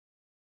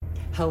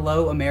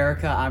Hello,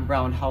 America. I'm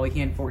Brian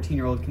Hollyhan,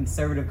 14-year-old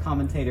conservative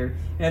commentator,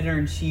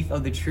 editor-in-chief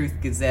of the Truth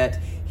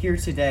Gazette, here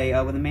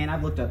today with a man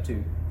I've looked up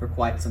to for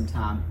quite some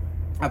time,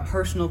 a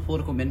personal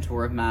political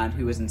mentor of mine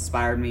who has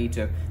inspired me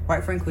to,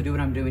 quite frankly, do what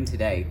I'm doing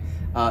today,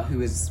 who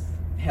has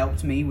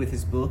helped me with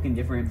his book and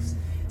different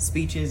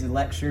speeches and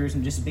lectures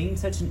and just being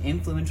such an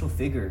influential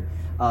figure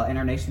in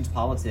our nation's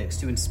politics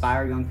to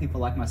inspire young people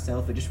like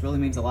myself. It just really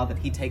means a lot that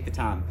he take the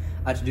time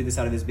to do this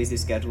out of his busy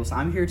schedule. So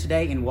I'm here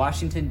today in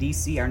Washington,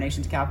 D.C., our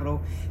nation's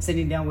capital,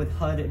 sitting down with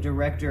HUD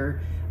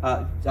Director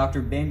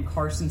Dr. Ben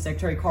Carson.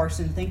 Secretary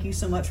Carson, thank you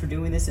so much for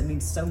doing this. It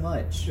means so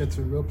much. It's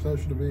a real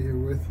pleasure to be here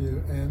with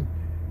you, and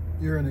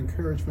you're an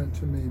encouragement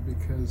to me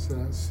because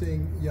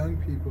seeing young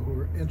people who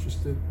are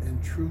interested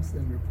in truth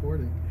and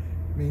reporting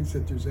means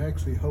that there's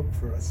actually hope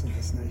for us in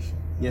this nation.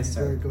 Yes, sir.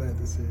 I'm very glad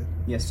to see it.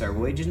 Yes, sir.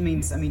 Well, it just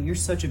means, you're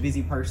such a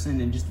busy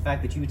person, and just the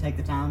fact that you would take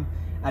the time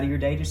out of your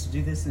day just to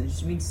do this, and it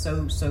just means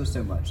so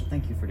much. So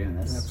thank you for doing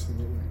this.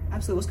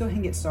 Absolutely. Let's go ahead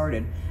and get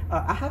started.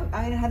 I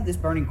had this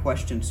burning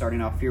question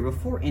starting off here.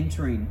 Before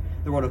entering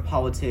the world of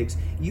politics,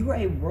 you were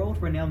a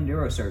world-renowned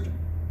neurosurgeon,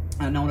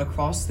 known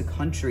across the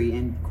country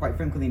and, quite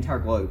frankly, the entire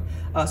globe.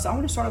 So I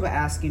want to start off by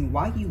asking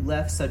why you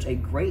left such a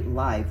great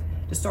life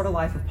to start a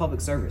life of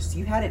public service.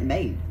 You had it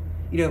made.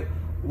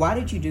 Why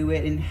did you do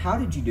it, and how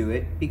did you do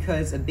it?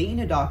 Because being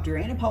a doctor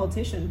and a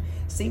politician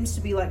seems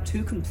to be like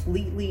two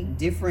completely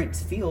different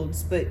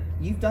fields, but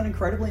you've done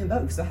incredibly in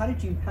both. So how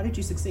did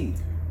you succeed?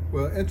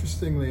 Well,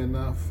 interestingly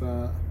enough,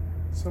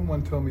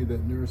 someone told me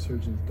that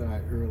neurosurgeons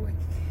die early.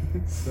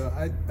 So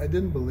I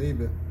didn't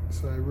believe it.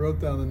 So I wrote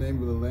down the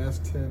name of the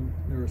last 10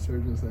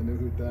 neurosurgeons I knew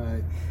who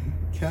died,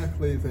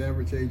 calculated the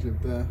average age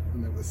of death,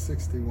 and it was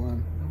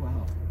 61. Oh,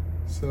 wow.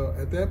 So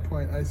at that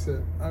point, I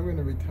said, I'm going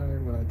to retire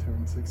when I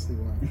turn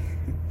 61.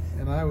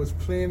 And I was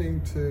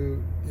planning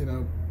to,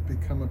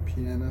 become a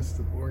pianist,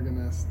 an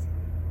organist,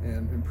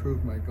 and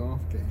improve my golf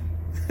game.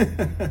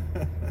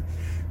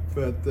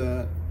 But,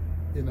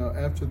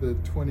 after the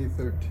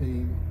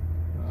 2013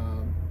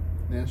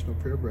 National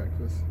Prayer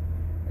Breakfast,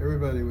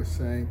 everybody was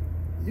saying,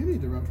 you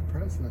need to run for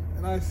president.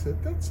 And I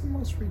said, that's the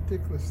most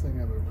ridiculous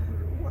thing I've ever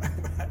heard. Why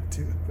would I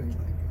do a thing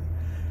like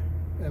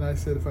that? And I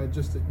said, if I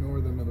just ignore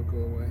them, it'll go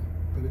away.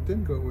 But it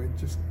didn't go away. It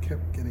just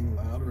kept getting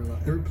louder and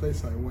louder. Every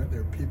place I went,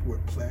 there were people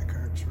with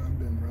placards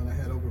run. I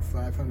had over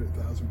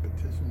 500,000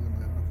 petitions in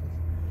my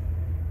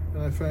office.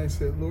 And I finally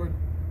said, Lord,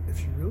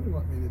 if you really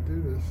want me to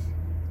do this,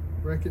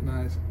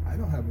 recognize I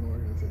don't have an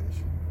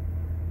organization.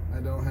 I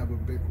don't have a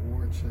big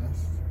war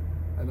chest.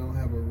 I don't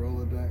have a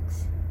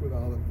Rolodex with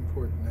all the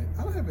important names.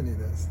 I don't have any of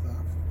that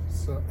stuff.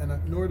 So,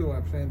 nor do I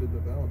plan to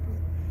develop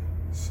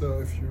it. So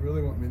if you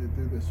really want me to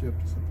do this, you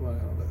have to supply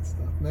all that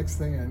stuff. Next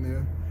thing I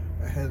knew,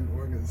 I had an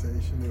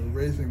organization. They were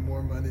raising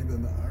more money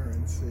than the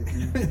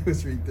RNC. It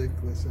was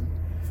ridiculous. And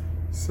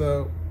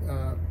so,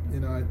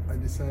 I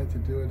decided to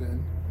do it.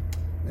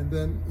 And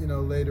then,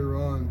 later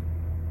on,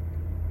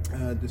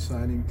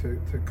 deciding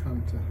to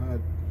come to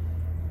HUD,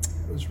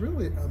 it was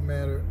really a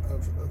matter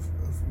of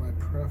my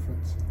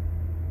preference.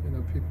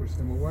 People were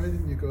saying, well, why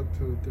didn't you go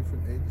to a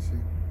different agency?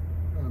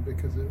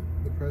 Because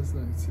the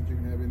president said you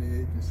can have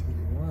any agency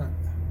you want.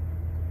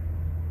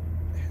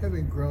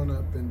 Having grown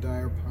up in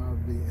dire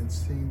poverty and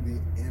seeing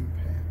the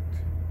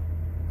impact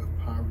of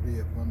poverty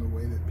upon the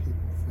way that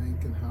people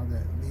think and how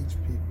that leads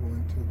people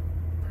into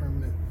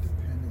permanent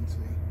dependency,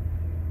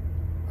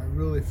 I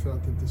really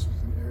felt that this was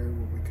an area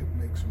where we could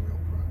make some real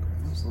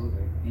progress.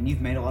 Absolutely. And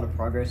you've made a lot of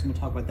progress, and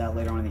we'll talk about that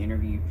later on in the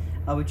interview.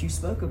 But you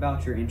spoke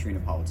about your entry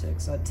into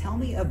politics. Tell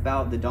me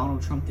about the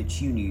Donald Trump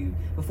that you knew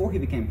before he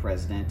became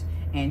president,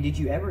 and did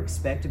you ever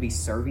expect to be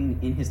serving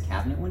in his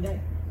cabinet one day?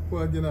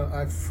 Well,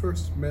 I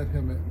first met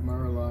him at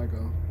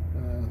Mar-a-Lago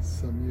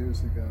some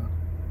years ago,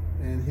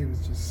 and he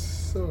was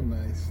just so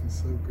nice and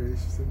so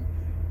gracious. And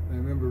I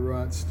remember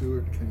Rod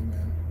Stewart came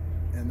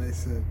in, and they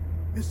said,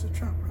 Mr.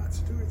 Trump, Rod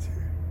Stewart's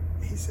here.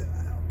 He said,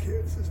 I don't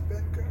care, this is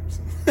Ben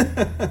Carson.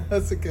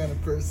 That's the kind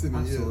of person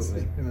he is.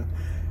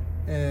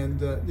 And,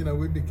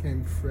 we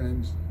became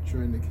friends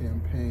during the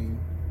campaign,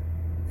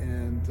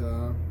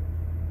 and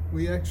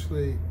we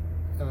actually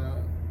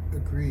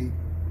agreed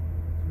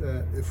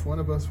that if one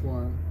of us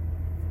won,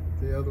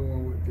 the other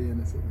one would be in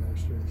his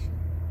administration.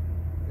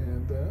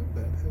 And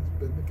that has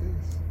been the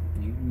case.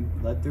 You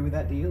led through with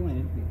that deal,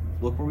 and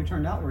look where we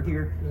turned out. We're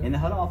here in the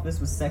HUD office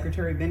with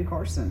Secretary Ben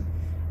Carson.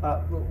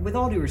 With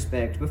all due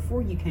respect,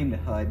 before you came to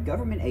HUD,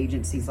 government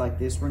agencies like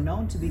this were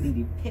known to be the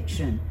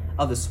depiction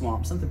of the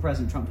swamp, something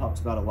President Trump talks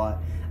about a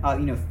lot,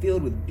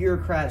 filled with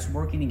bureaucrats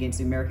working against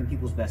the American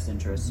people's best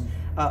interests.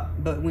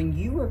 But when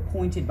you were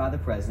appointed by the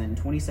president in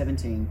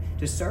 2017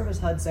 to serve as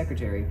HUD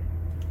secretary,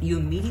 you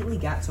immediately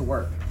got to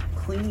work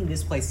cleaning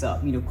this place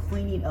up,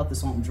 cleaning up the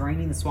swamp,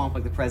 draining the swamp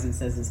like the president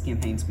says in his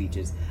campaign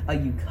speeches.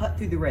 You cut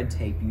through the red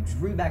tape, you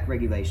drew back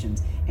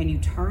regulations, and you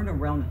turned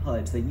around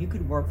HUD so that you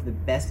could work for the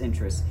best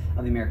interests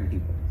of the American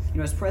people.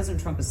 As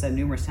President Trump has said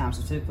numerous times,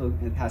 specifically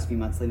in the past few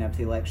months leading up to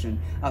the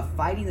election,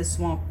 fighting the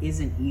swamp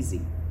isn't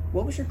easy.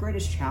 What was your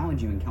greatest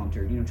challenge you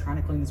encountered, trying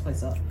to clean this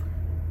place up?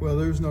 Well,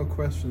 there's no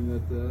question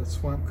that the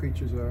swamp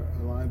creatures are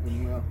alive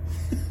and well,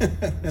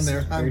 and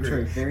they're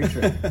hungry. Very true, very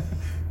true.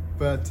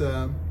 But,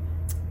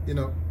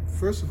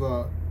 first of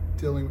all,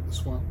 dealing with the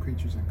swamp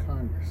creatures in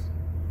Congress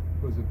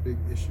was a big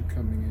issue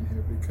coming in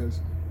here because,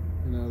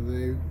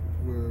 they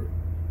were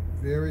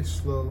very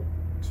slow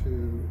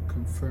to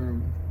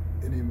confirm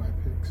any of my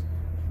picks.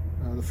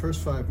 The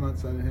first 5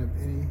 months, I didn't have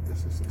any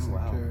assistant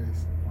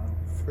secretaries. Wow.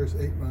 First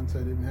 8 months, I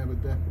didn't have a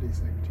deputy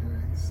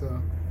secretary.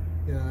 So,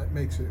 it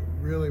makes it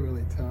really,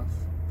 really tough.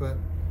 But,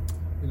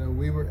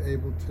 we were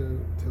able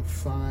to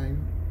find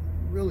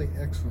really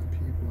excellent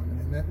people,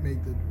 and that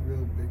made the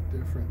real big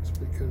difference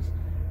because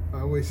I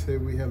always say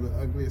we have the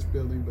ugliest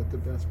building but the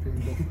best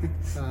people.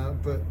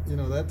 But,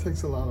 that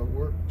takes a lot of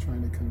work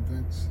trying to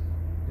convince,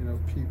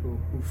 people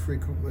who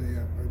frequently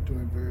are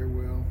doing very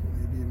well,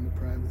 maybe in the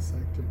private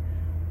sector,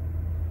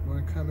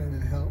 want to come in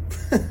and help.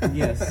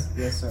 Yes,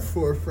 sir.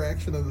 For a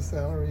fraction of the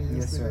salary.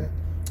 Yes, sir.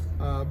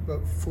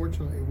 But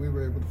fortunately, we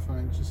were able to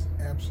find just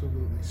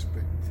absolutely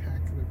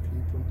spectacular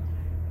people.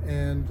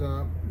 And,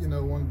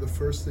 one of the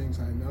first things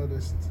I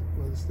noticed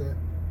was that,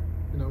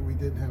 we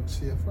didn't have a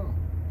CFO.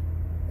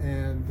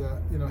 And,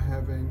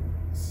 having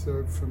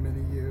served for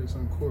many years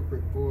on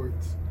corporate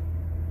boards,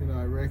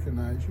 I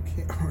recognize you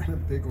can't run a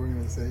big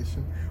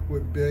organization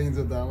with billions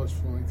of dollars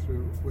flowing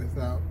through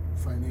without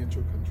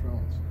financial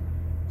controls.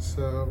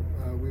 So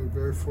we were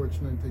very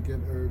fortunate to get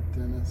Herb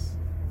Dennis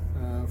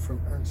from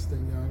Ernst &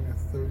 Young,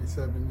 a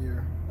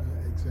 37-year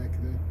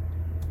executive.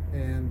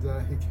 And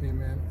he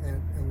came in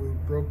and we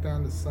broke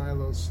down the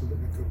silos so that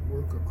we could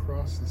work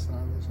across the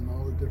silos in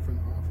all the different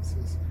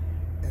offices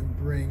and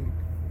bring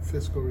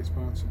fiscal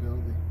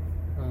responsibility.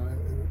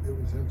 It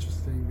was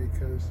interesting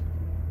because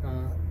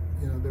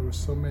there were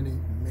so many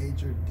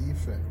major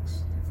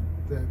defects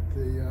that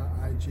the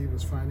IG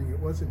was finding it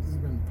wasn't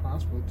even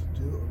possible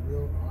to do a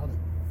real audit.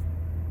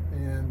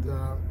 And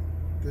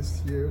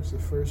this year is the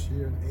first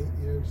year in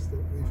 8 years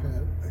that we've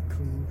had a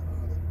clean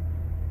audit.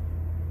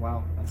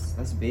 Wow,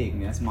 that's big. I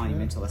mean, that's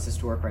monumental. That's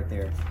historic right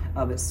there.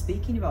 But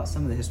speaking about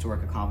some of the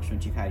historic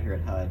accomplishments you've had here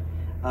at HUD,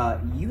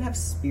 you have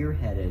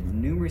spearheaded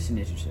numerous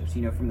initiatives,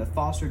 from the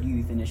fostered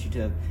youth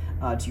initiative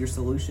to your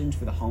solutions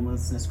for the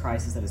homelessness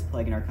crisis that is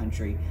plaguing our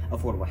country,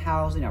 affordable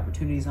housing,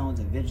 opportunity zones,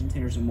 and vision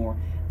centers, and more.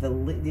 The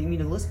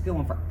list could go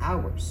on for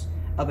hours.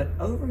 But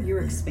over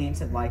your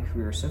expansive life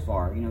career so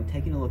far,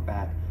 taking a look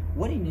back,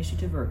 what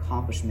initiative or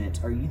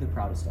accomplishment are you the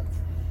proudest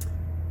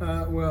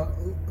of? Well,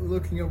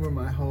 looking over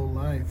my whole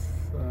life,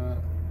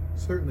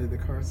 certainly the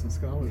Carson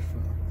Scholars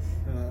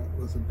Fund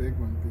was a big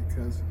one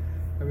because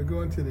I would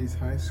go into these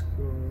high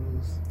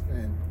schools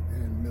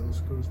and middle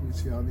schools and you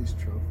see all these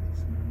trophies.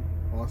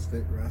 Mm-hmm.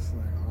 All-state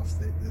wrestling,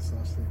 all-state this,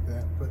 all-state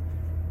that. But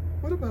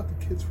what about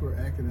the kids who are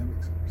academic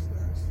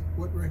superstars?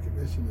 What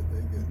recognition did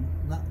they get?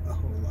 Not a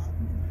whole lot.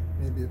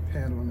 Mm-hmm. Maybe a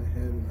pat on the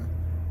head and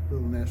a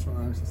little National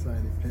Honor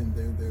Society pin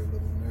there, they're a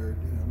little nerd.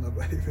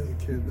 Nobody really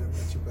cared that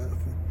much about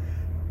them.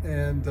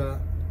 And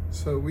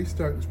so we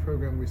started this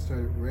program, we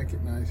started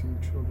recognizing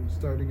children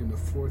starting in the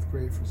 4th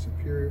grade for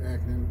superior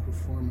academic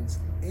performance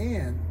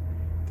and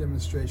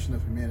demonstration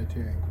of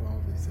humanitarian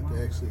qualities, that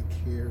they actually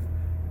cared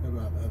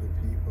about other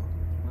people.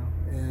 Wow.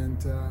 And,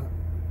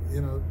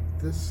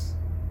 this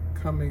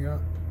coming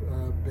up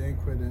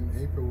banquet in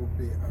April will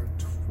be our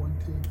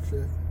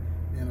 25th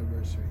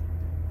anniversary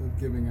of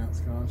giving out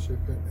scholarship,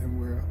 and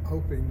we're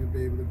hoping to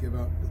be able to give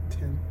out the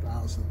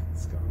 10,000th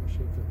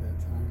scholarship at that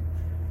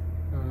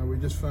time. We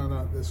just found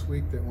out this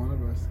week that one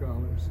of our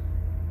scholars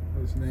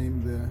was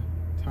named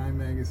the Time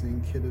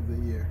Magazine Kid of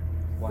the Year.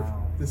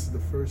 Wow. This is the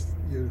first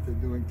year that they're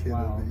doing Kid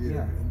of the Year.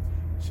 Yeah. And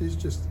she's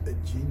just a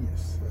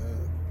genius.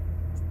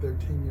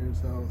 13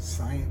 years old,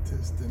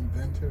 scientist,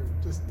 inventor,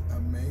 just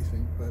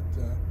amazing. But,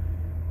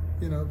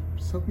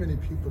 so many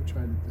people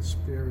try to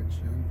disparage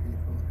young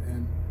people.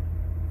 And,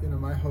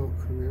 my whole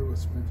career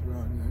was spent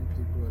around young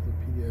people as a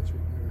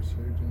pediatric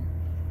neurosurgeon.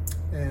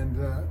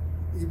 And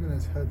even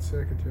as HUD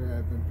secretary,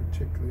 I've been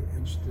particularly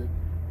interested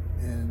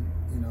in,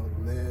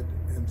 lead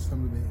in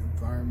some of the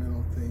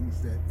environmental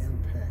things that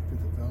impact the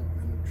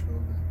development of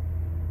children.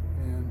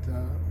 And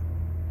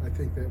I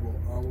think that will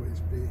always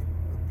be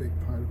a big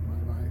part of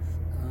my life.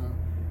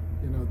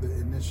 The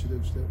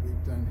initiatives that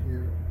we've done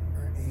here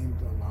are aimed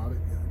a lot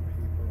at young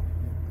people.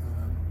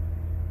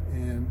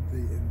 And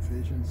the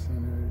Envision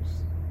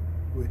Centers,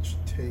 which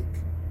take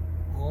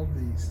all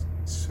these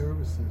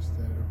services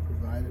that are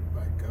provided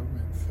by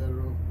government,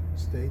 federal,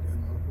 state,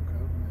 and local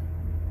government,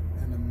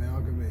 and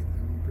amalgamate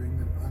them and bring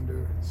them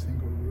under a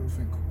single roof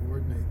and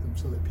coordinate them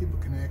so that people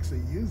can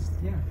actually use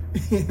them.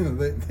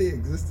 Yeah. They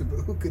existed, but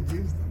who could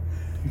use them?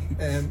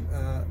 And,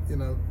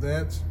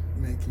 that's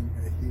making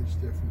a huge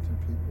difference in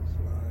people's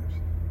lives.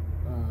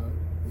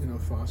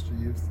 Foster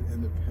youth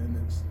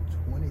independence,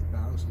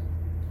 20,000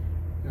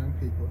 young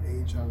people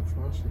age out of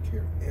foster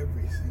care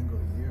every single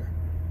year.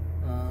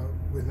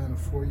 Within a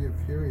 4-year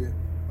period,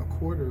 a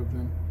quarter of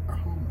them are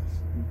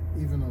homeless.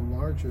 Even a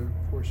larger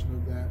portion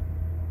of that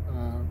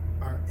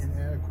are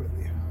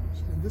inadequately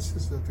housed. And this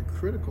is at the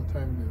critical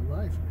time in their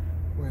life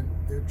when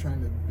they're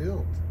trying to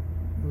build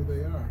who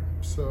they are.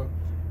 So,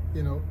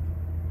 you know,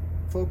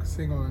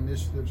 focusing on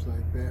initiatives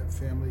like that,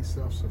 family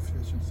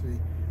self-sufficiency,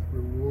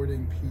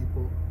 rewarding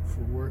people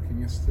for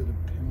working instead of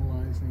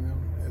penalizing them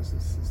as the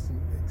system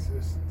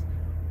exists,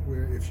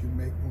 where if you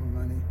make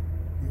more money,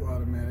 you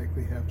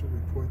automatically have to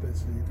report that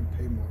so you can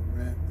pay more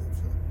rent. If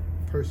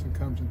a person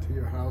comes into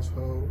your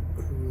household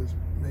who is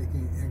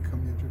making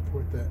income, you have to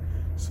report that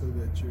so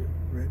that your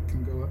rent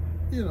can go up.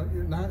 You know,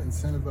 you're not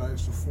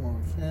incentivized to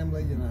form a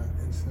family, you're not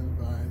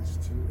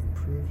incentivized to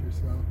improve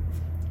yourself.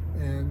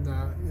 And,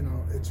 you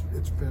know,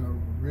 it's been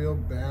a real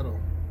battle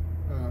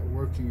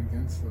working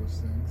against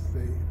those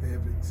things. They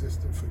have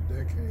existed for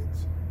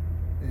decades,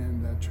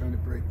 and trying to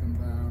break them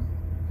down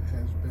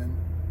has been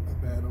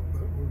a battle,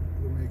 but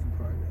we're making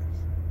progress.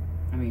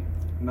 I mean,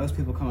 most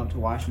people come up to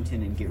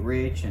Washington and get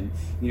rich and,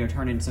 you know,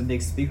 turn into some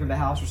big speaker of the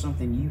House or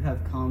something. You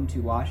have come to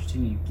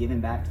Washington, you've given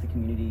back to the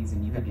communities,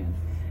 and you have again.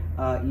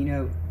 You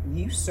know,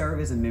 you serve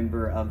as a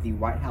member of the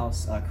White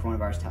House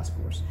Coronavirus Task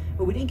Force,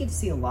 but we didn't get to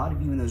see a lot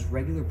of you in those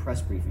regular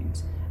press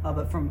briefings.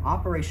 But from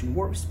Operation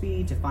Warp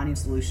Speed to finding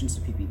solutions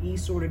to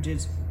PPE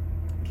shortages,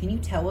 can you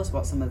tell us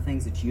about some of the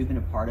things that you've been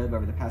a part of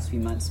over the past few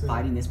months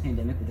fighting this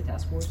pandemic with the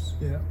task force?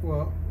 Yeah,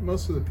 well,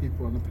 most of the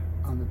people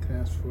on the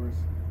task force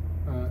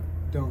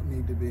don't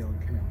need to be on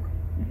camera.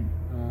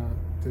 Mm-hmm.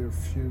 There are a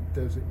few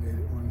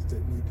designated ones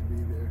that need to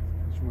be there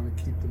because you want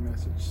to keep the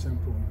message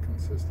simple and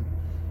consistent.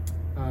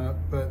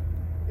 But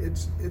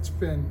it's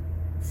been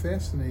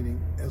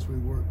fascinating as we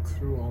work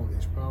through all of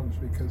these problems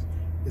because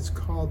it's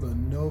called the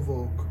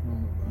novel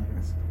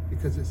coronavirus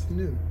because it's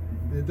new.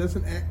 And it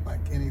doesn't act like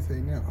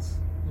anything else.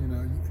 You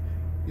know,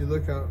 you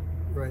look out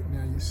right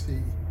now, you see,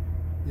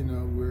 you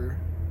know, we're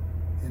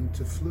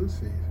into flu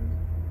season,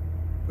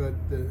 but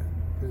the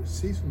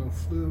seasonal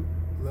flu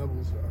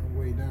levels are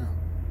way down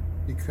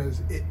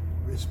because it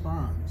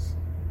responds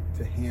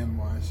to hand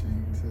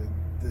washing,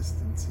 to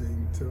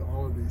distancing, to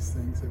all of these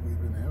things that we've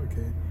been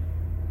advocating.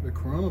 The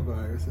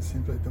coronavirus, it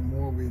seems like the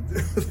more we do,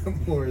 the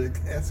more it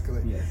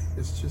escalates. Yes.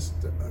 It's just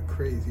a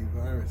crazy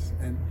virus.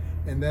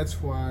 And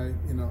that's why,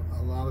 you know,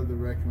 a lot of the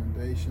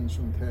recommendations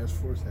from the task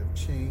force have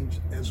changed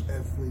as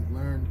we've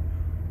learned,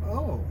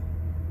 oh,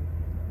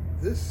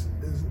 this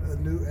is a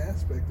new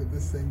aspect of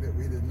this thing that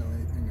we didn't know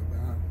anything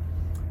about.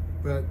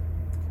 But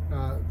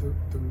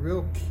the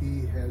real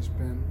key has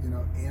been, you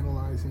know,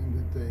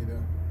 analyzing the data,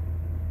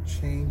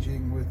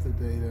 changing with the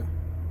data,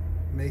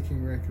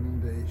 making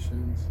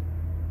recommendations,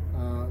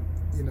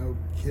 you know,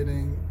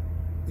 getting,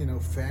 you know,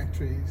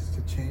 factories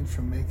to change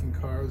from making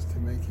cars to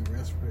making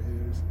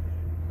respirators,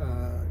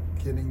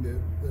 getting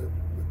the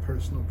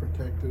personal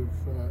protective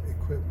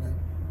equipment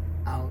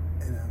out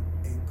in an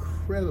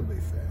incredibly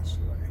fast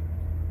way,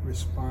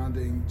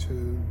 responding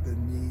to the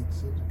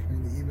needs of the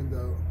community, even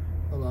though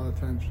a lot of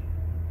times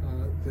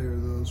there are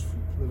those for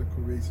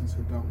political reasons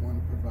who don't want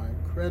to provide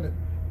credit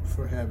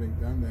for having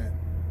done that.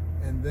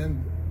 And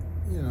then,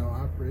 you know,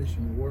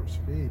 Operation Warp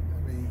Speed,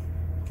 I mean,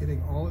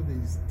 getting all of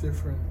these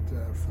different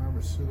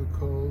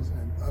pharmaceuticals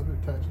and other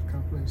types of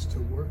companies to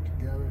work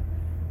together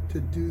to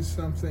do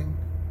something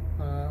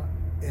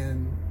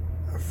in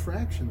a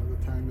fraction of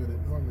the time that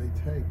it normally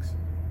takes.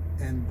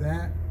 And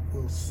that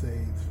will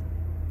save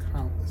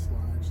countless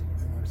lives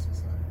in our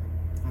society.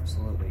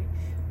 Absolutely.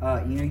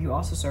 You know, you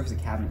also serve as a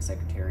cabinet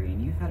secretary,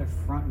 and you've had a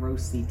front row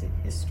seat to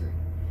history.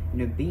 You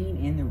know,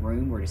 being in the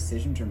room where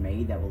decisions are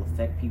made that will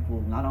affect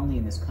people not only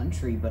in this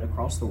country but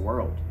across the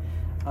world.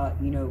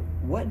 You know,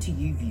 what do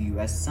you view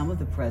as some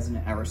of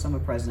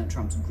President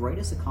Trump's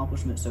greatest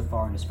accomplishments so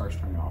far in his first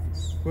term in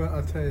office? Well,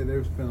 I'll tell you,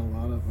 there's been a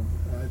lot of them.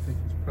 I think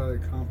he's probably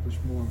accomplished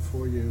more in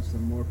 4 years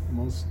than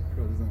most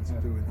presidents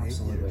do in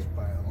 8 years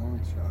by a long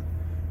shot.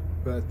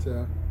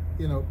 But,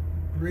 you know,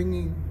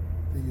 bringing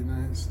the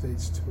United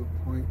States to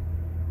a point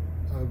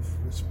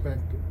of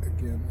respect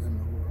again in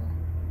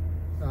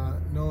the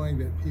world, knowing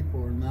that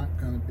people are not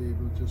going to be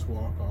able to just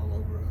walk all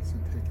over us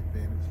and take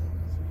advantage of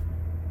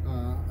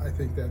us. I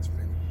think that's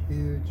been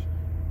huge.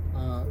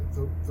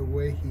 The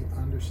way he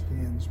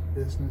understands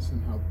business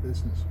and how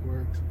business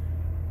works,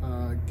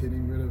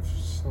 getting rid of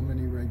so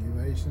many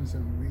regulations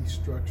and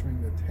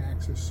restructuring the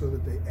taxes so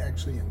that they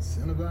actually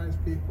incentivize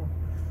people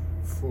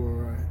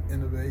for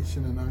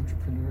innovation and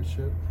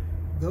entrepreneurship.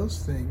 Those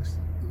things,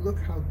 look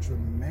how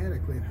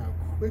dramatically and how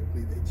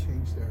quickly they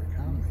changed our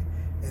economy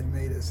and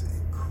made us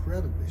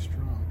incredibly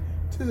strong,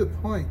 to the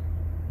point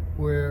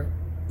where,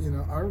 you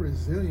know, our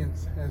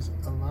resilience has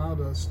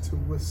allowed us to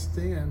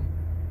withstand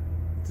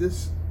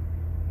this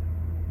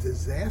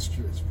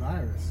disastrous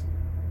virus,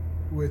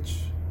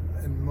 which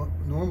in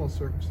normal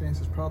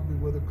circumstances probably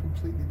would have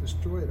completely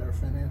destroyed our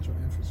financial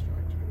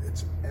infrastructure.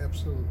 It's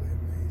absolutely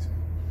amazing.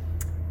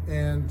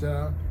 And,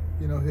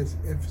 you know, his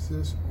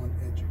emphasis on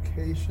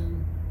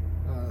education,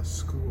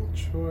 school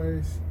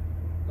choice,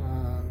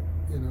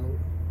 you know,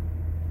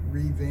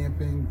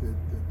 revamping the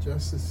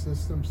justice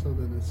system so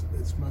that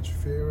it's much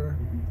fairer.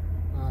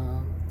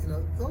 You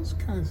know, those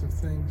kinds of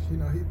things, you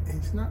know,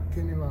 he's not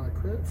getting a lot of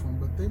credit for them,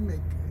 but they make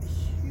a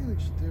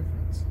huge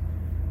difference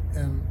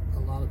in a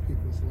lot of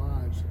people's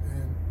lives.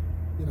 And,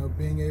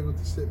 being able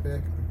to sit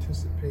back and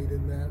participate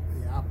in that,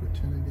 the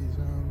opportunity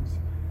zones,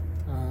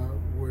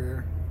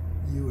 where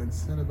you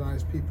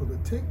incentivize people to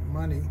take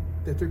money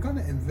that they're going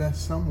to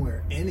invest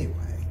somewhere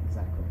anyway,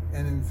 exactly,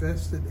 and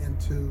invest it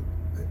into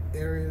the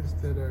areas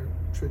that are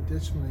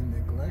traditionally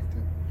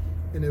neglected.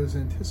 And it was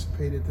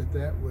anticipated that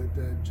that would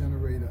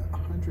generate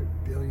 $100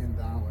 billion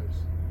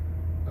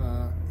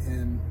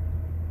in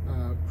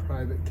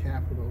private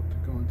capital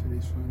to go into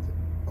these funds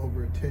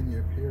over a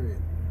 10-year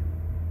period.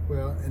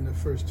 Well, in the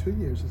first 2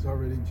 years, it's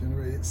already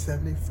generated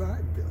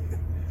 $75 billion.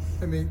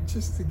 I mean,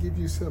 just to give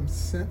you some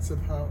sense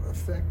of how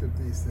effective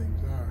these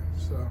things are.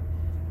 So,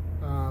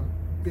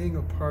 being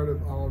a part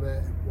of all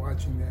that,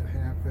 watching that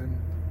happen,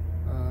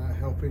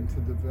 helping to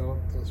develop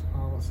those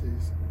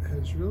policies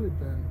has really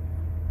been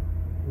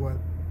what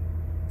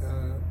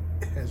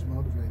has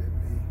motivated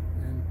me.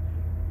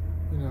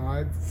 And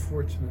I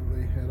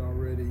fortunately had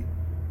already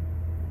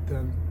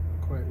done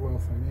quite well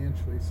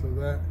financially, so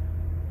that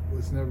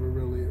was never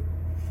really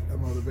a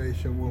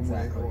motivation one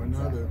way or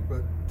another.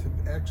 But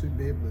to actually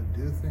be able to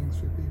do things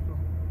for people,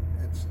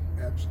 it's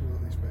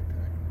absolutely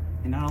spectacular.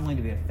 And not only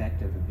to be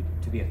effective,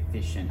 but to be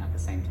efficient at the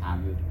same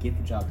time. You get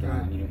the job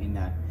done, Right. In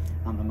that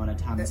amount of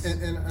time.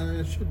 And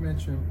I should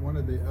mention one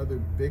of the other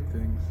big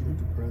things that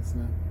the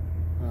president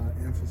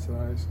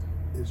emphasized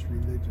is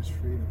religious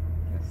freedom.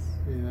 Yes.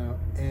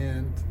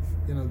 And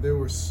there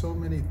were so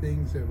many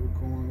things that were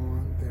going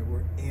on that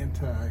were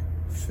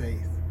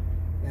anti-faith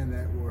and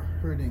that were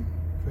hurting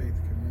faith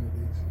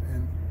communities.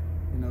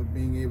 And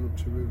being able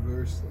to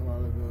reverse a lot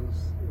of those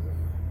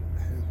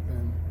has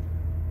been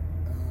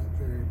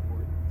very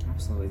important.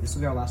 Absolutely. This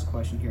will be our last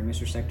question here,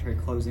 Mr. Secretary,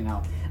 closing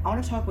out. I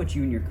want to talk about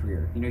you and your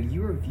career.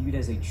 You are viewed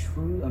as a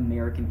true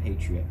American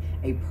patriot,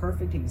 a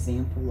perfect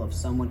example of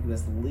someone who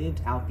has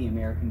lived out the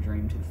American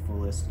dream to the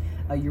fullest.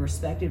 You're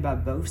respected by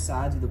both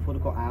sides of the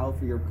political aisle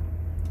for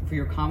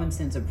your common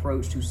sense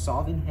approach to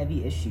solving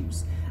heavy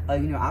issues.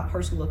 I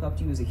personally look up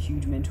to you as a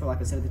huge mentor, like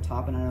I said at the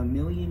top, and I know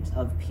millions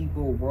of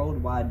people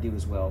worldwide do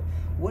as well.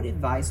 What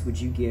advice would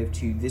you give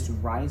to this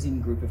rising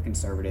group of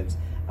conservatives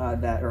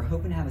that are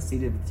hoping to have a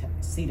seat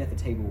at the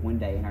table one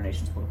day in our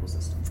nation's political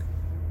system?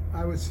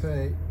 I would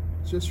say,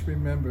 just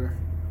remember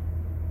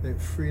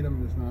that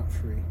freedom is not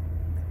free.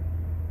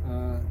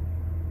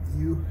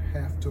 You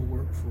have to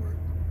work for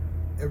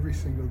it every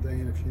single day,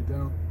 and if you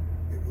don't,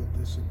 it will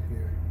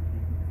disappear.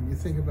 And you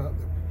think about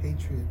the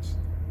patriots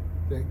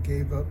that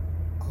gave up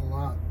a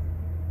lot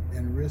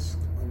and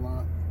risked a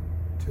lot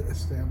to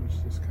establish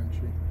this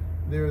country.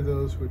 There are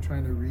those who are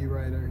trying to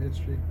rewrite our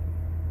history.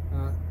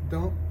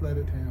 Don't let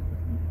it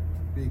happen,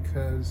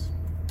 because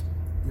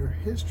your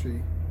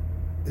history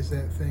is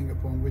that thing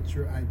upon which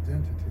your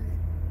identity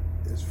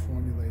is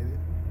formulated,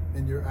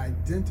 and your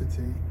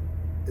identity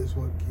is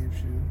what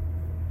gives you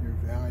your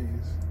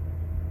values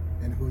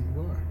and who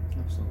you are.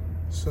 Absolutely.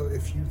 So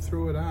if you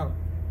throw it out,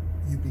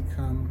 you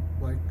become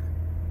like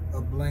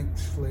a blank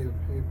slate of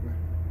paper,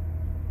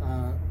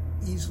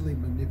 easily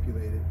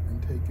manipulated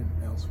and taken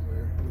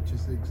elsewhere, which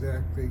is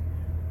exactly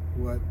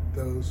what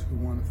those who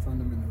want to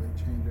fundamentally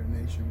change our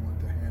nation want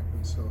to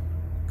happen. So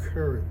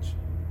courage,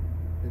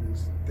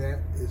 that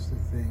is the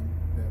thing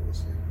that will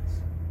save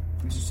us.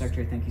 Mr.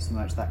 Secretary, thank you so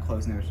much. That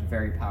closing was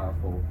very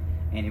powerful,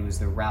 and it was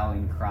the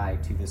rallying cry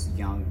to this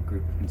young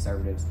group of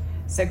conservatives.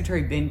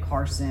 Secretary Ben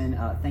Carson,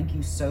 thank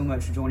you so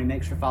much for joining.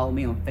 Make sure to follow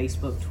me on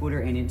Facebook, Twitter,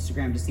 and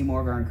Instagram to see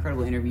more of our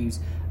incredible interviews.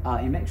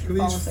 And make sure to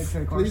follow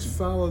Secretary Carson. Please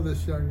follow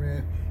this young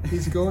man.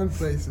 He's going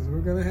places. We're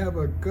going to have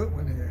a good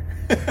one here.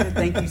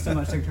 Thank you so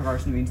much, Secretary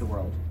Carson. It means the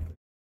world.